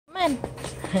on.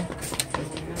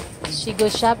 She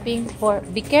goes shopping for...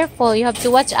 Be careful. You have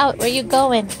to watch out. Where you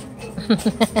going?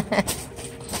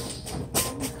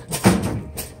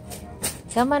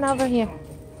 Come on over here.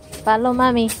 Follow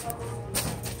mommy.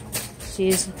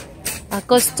 She's a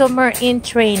customer in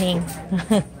training.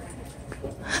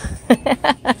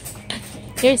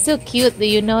 You're so cute. Do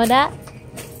you know that?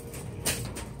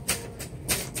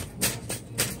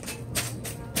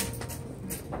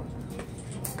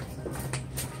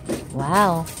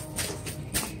 Wow.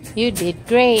 You did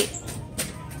great.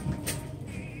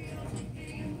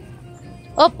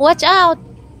 Oh, watch out.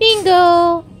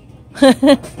 Bingo.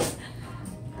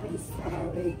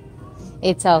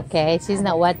 It's okay. She's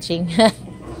not watching.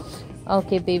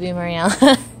 Okay, baby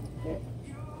Marielle.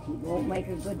 You won't make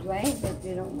a good drive if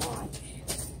you don't watch.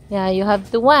 Yeah, you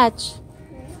have to watch.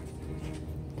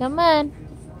 Come on.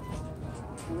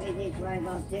 The way they drive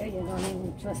out there, you don't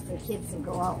even trust the kids to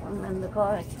go out and run the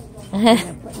cars.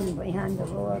 They're putting them behind the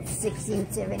road,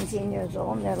 16, 17 years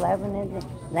old, and they're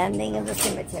landing in the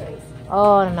cemeteries.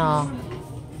 Oh, no.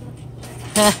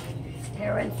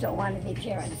 Parents don't want to be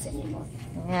parents anymore.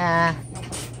 Yeah.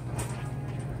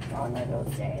 One of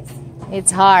those days.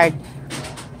 It's hard.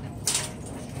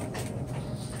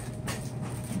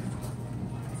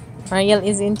 Mariel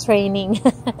is in training.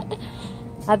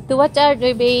 Have to watch out,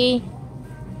 baby.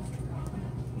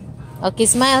 Okay,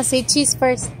 smile. Say cheese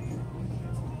first.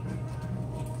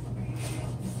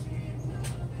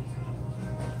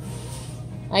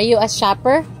 Are you a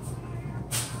shopper?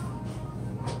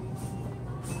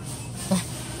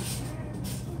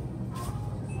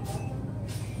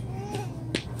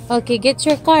 Okay, get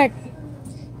your card.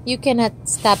 You cannot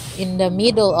stop in the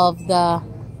middle of the...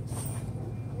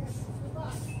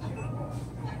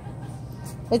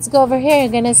 Let's go over here.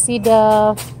 You're gonna see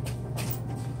the...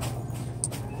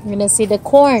 You're gonna see the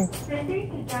corn.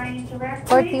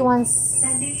 41.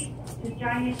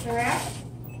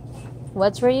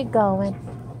 Watch where you going.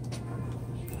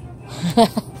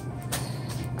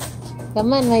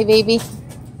 Come on, my baby.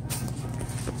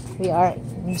 We are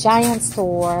in Giant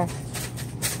store.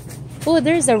 Oh,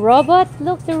 there's a robot.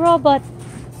 Look, the robot.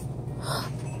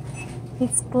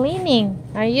 It's cleaning.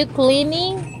 Are you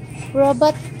cleaning,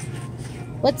 robot?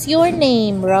 What's your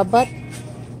name, robot?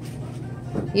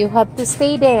 You have to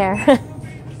stay there.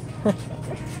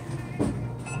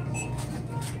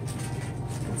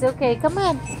 It's okay. Come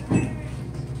on.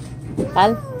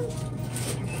 Pal.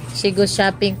 She goes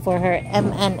shopping for her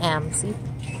M&M. See?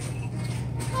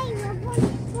 Hey, Robot,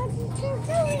 what are you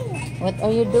doing? What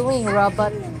are you doing,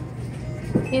 robot?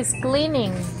 He's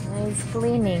cleaning. He's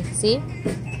cleaning. See?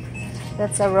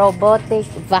 That's a robotic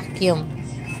vacuum.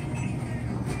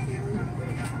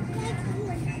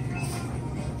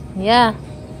 Yeah.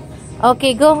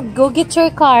 Okay, go get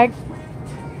your card.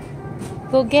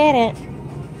 Go get it.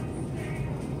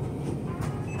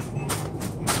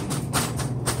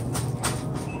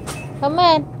 Come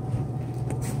on.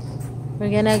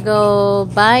 We're gonna go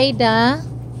buy the...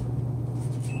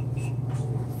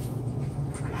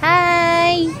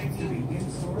 Hi.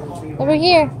 Over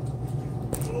here.